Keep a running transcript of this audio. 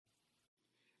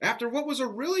After what was a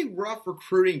really rough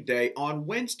recruiting day on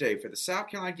Wednesday for the South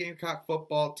Carolina Gamecock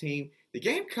football team, the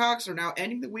Gamecocks are now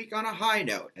ending the week on a high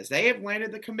note as they have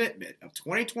landed the commitment of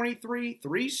 2023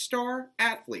 three-star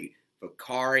athlete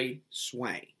Vakari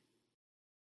Swain.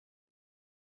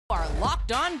 Are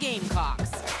Locked On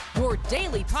Gamecocks, your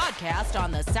daily podcast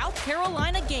on the South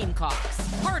Carolina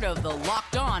Gamecocks, part of the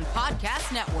Locked On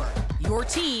Podcast Network, your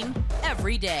team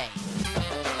every day.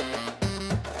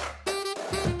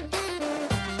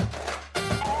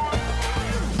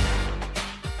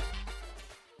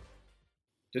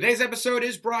 Today's episode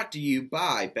is brought to you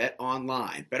by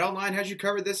BetOnline. BetOnline has you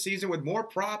covered this season with more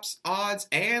props, odds,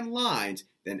 and lines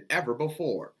than ever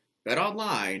before.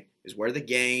 BetOnline is where the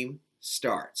game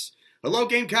starts. Hello,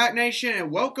 Gamecock Nation,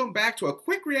 and welcome back to a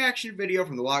quick reaction video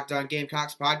from the Locked On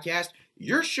Gamecocks podcast,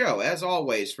 your show, as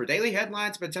always, for daily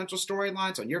headlines and potential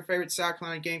storylines on your favorite South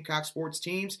Carolina Gamecock sports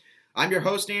teams. I'm your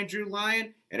host, Andrew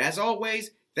Lyon, and as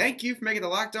always, thank you for making the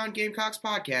Locked On Gamecocks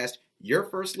podcast your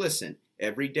first listen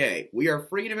every day. We are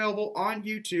free and available on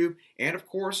YouTube and, of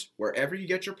course, wherever you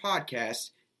get your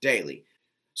podcasts daily.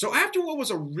 So after what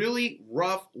was a really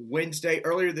rough Wednesday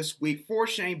earlier this week for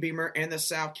Shane Beamer and the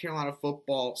South Carolina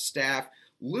football staff,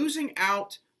 losing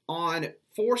out on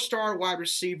four-star wide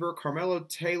receiver Carmelo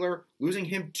Taylor, losing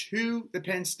him to the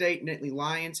Penn State Nittany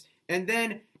Lions, and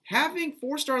then having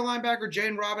four-star linebacker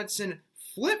Jaden Robinson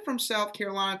flip from South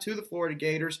Carolina to the Florida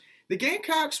Gators, the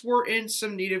Gamecocks were in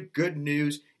some need of good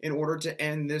news in order to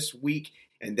end this week,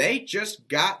 and they just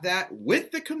got that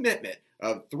with the commitment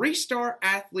of three-star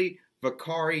athlete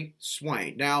Vakari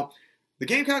Swain. Now, the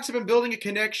Gamecocks have been building a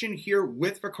connection here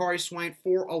with Vakari Swain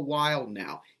for a while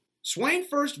now. Swain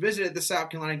first visited the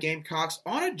South Carolina Gamecocks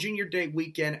on a Junior Day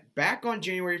weekend back on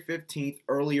January 15th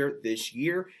earlier this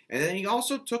year, and then he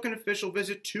also took an official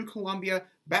visit to Columbia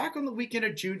back on the weekend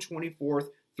of June 24th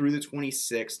through the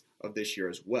 26th of this year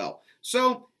as well.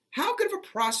 So, how good of a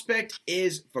prospect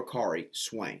is Vakari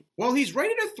Swain? Well, he's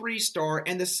rated a three-star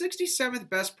and the 67th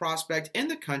best prospect in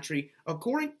the country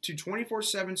according to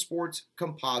 24/7 Sports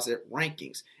composite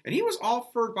rankings. And he was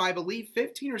offered by, I believe,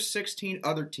 15 or 16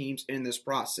 other teams in this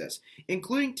process,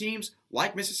 including teams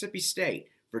like Mississippi State,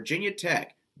 Virginia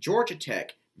Tech, Georgia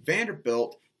Tech,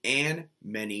 Vanderbilt, and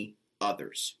many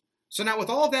others. So now with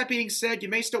all of that being said, you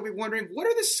may still be wondering, what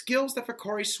are the skills that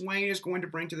Vakari Swain is going to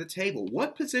bring to the table?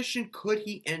 What position could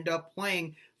he end up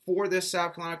playing for this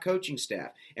South Carolina coaching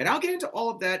staff? And I'll get into all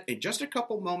of that in just a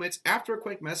couple moments after a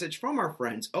quick message from our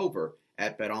friends over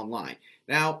at BetOnline.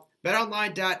 Now,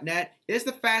 BetOnline.net is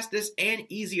the fastest and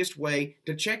easiest way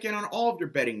to check in on all of your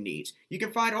betting needs. You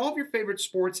can find all of your favorite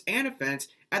sports and events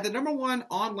at the #1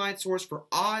 online source for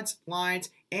odds, lines,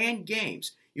 and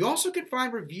games. You also can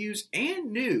find reviews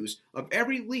and news of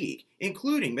every league,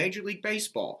 including Major League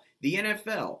Baseball, the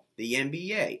NFL, the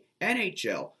NBA,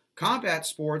 NHL, combat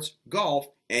sports, golf,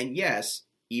 and yes,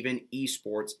 even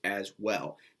esports as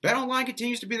well. BetOnline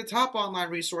continues to be the top online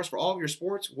resource for all of your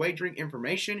sports wagering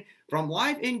information. From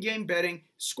live in-game betting,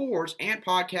 scores, and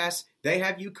podcasts, they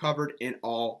have you covered in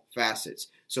all facets.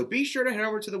 So be sure to head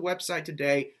over to the website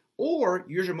today or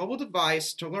use your mobile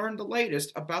device to learn the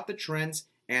latest about the trends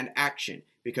and action,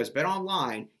 because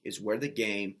BetOnline is where the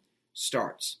game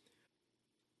starts.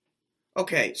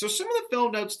 Okay, so some of the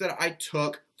film notes that I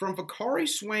took from Vakari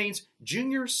Swain's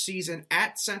junior season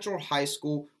at Central High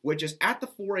School, which is at the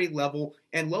 4A level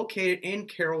and located in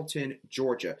Carrollton,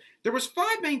 Georgia. There was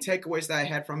 5 main takeaways that I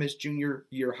had from his junior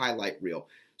year highlight reel.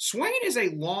 Swain is a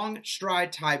long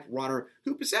stride type runner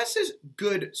who possesses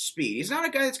good speed. He's not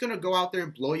a guy that's going to go out there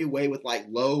and blow you away with like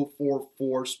low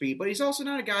 4.4 speed, but he's also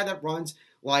not a guy that runs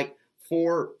like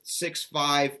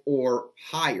 4.65 or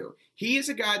higher. He is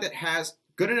a guy that has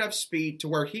good enough speed to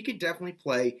where he could definitely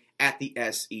play at the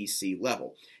SEC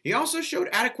level. He also showed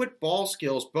adequate ball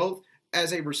skills both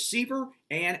as a receiver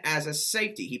and as a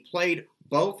safety. He played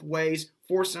both ways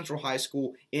for Central High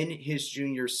School in his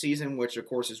junior season, which of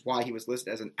course is why he was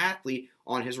listed as an athlete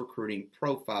on his recruiting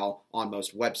profile on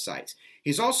most websites.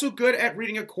 He's also good at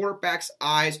reading a quarterback's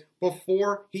eyes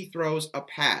before he throws a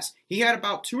pass. He had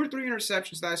about 2 or 3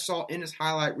 interceptions that I saw in his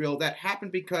highlight reel that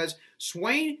happened because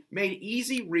Swain made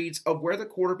easy reads of where the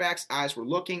quarterback's eyes were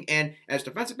looking, and as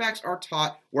defensive backs are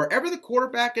taught, wherever the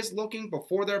quarterback is looking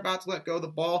before they're about to let go of the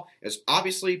ball is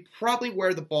obviously probably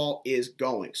where the ball is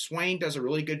going. Swain does a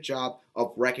really good job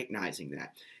of recognizing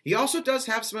that. He also does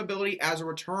have some ability as a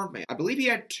return man. I believe he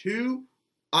had 2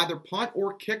 either punt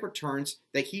or kick returns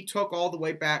that he took all the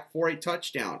way back for a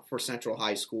touchdown for Central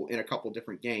High School in a couple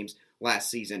different games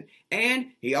last season.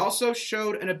 And he also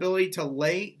showed an ability to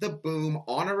lay the boom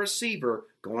on a receiver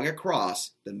going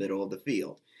across the middle of the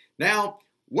field. Now,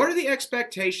 what are the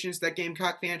expectations that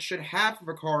Gamecock fans should have for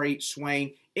Bakari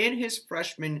Swain in his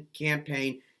freshman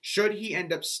campaign? Should he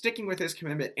end up sticking with his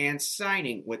commitment and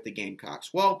signing with the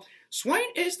Gamecocks? Well, Swain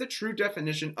is the true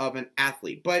definition of an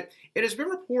athlete, but it has been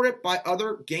reported by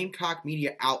other Gamecock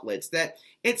media outlets that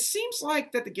it seems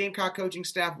like that the Gamecock coaching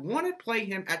staff want to play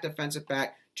him at defensive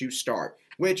back to start,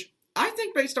 which I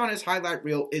think based on his highlight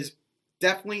reel is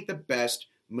definitely the best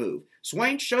move.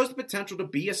 Swain shows the potential to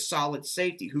be a solid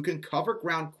safety who can cover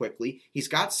ground quickly. He's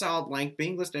got solid length,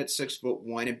 being listed at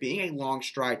 6'1" and being a long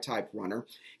stride type runner.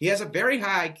 He has a very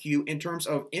high IQ in terms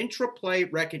of intra-play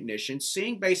recognition,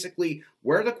 seeing basically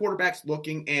where the quarterback's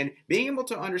looking and being able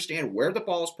to understand where the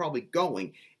ball is probably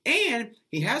going. And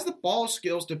he has the ball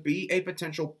skills to be a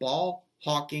potential ball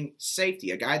hawking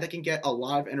safety, a guy that can get a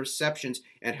lot of interceptions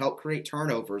and help create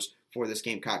turnovers for this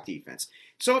Gamecock defense.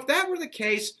 So if that were the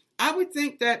case, I would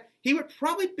think that he would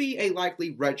probably be a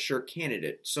likely redshirt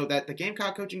candidate so that the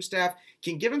Gamecock coaching staff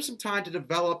can give him some time to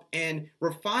develop and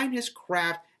refine his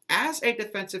craft as a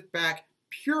defensive back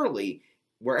purely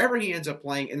wherever he ends up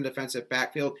playing in the defensive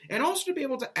backfield, and also to be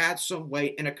able to add some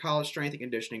weight in a college strength and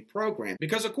conditioning program.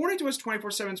 Because according to his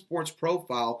 24/7 Sports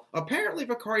profile, apparently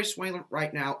Bakari Swain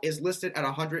right now is listed at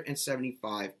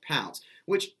 175 pounds,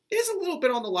 which is a little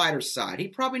bit on the lighter side. He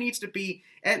probably needs to be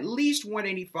at least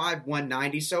 185,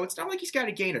 190, so it's not like he's got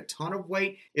to gain a ton of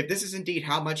weight if this is indeed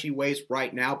how much he weighs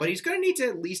right now, but he's going to need to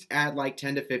at least add like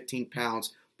 10 to 15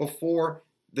 pounds before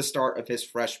the start of his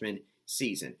freshman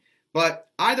season. But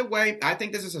either way, I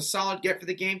think this is a solid get for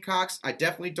the Gamecocks. I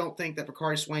definitely don't think that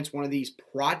Bakari Swain's one of these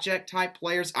project-type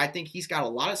players. I think he's got a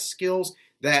lot of skills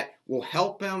that will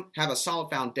help him have a solid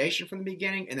foundation from the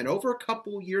beginning. And then over a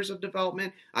couple years of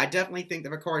development, I definitely think that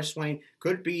Bakari Swain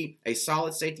could be a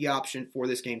solid safety option for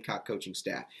this Gamecock coaching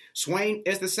staff. Swain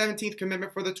is the 17th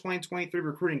commitment for the 2023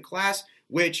 recruiting class,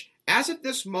 which, as of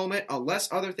this moment,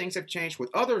 unless other things have changed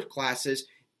with other classes,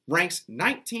 ranks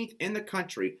 19th in the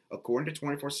country, according to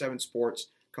 24/7 Sports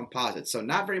composite. So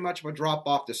not very much of a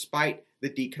drop-off despite the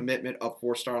decommitment of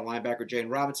four-star linebacker Jaden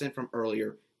Robinson from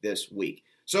earlier this week.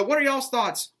 So what are y'all's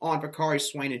thoughts on Bakari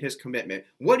Swain and his commitment?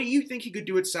 What do you think he could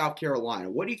do at South Carolina?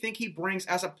 What do you think he brings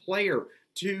as a player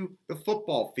to the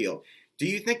football field? Do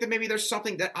you think that maybe there's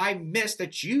something that I missed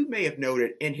that you may have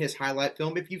noted in his highlight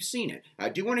film if you've seen it? I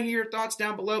do want to hear your thoughts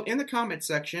down below in the comment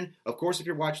section, of course, if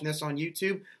you're watching this on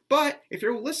YouTube. But if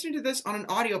you're listening to this on an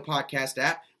audio podcast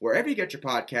app, wherever you get your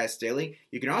podcasts daily,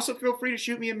 you can also feel free to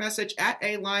shoot me a message at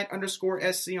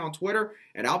 @aline_SC on Twitter,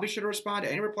 and I'll be sure to respond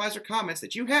to any replies or comments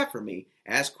that you have for me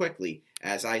as quickly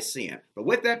as I see them. But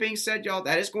with that being said, y'all,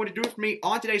 that is going to do it for me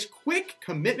on today's quick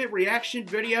commitment reaction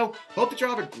video. Hope that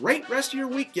y'all have a great rest of your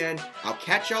weekend. I'll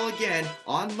catch y'all again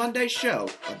on Monday's show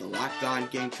of the Locked On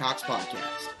Gamecocks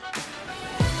podcast.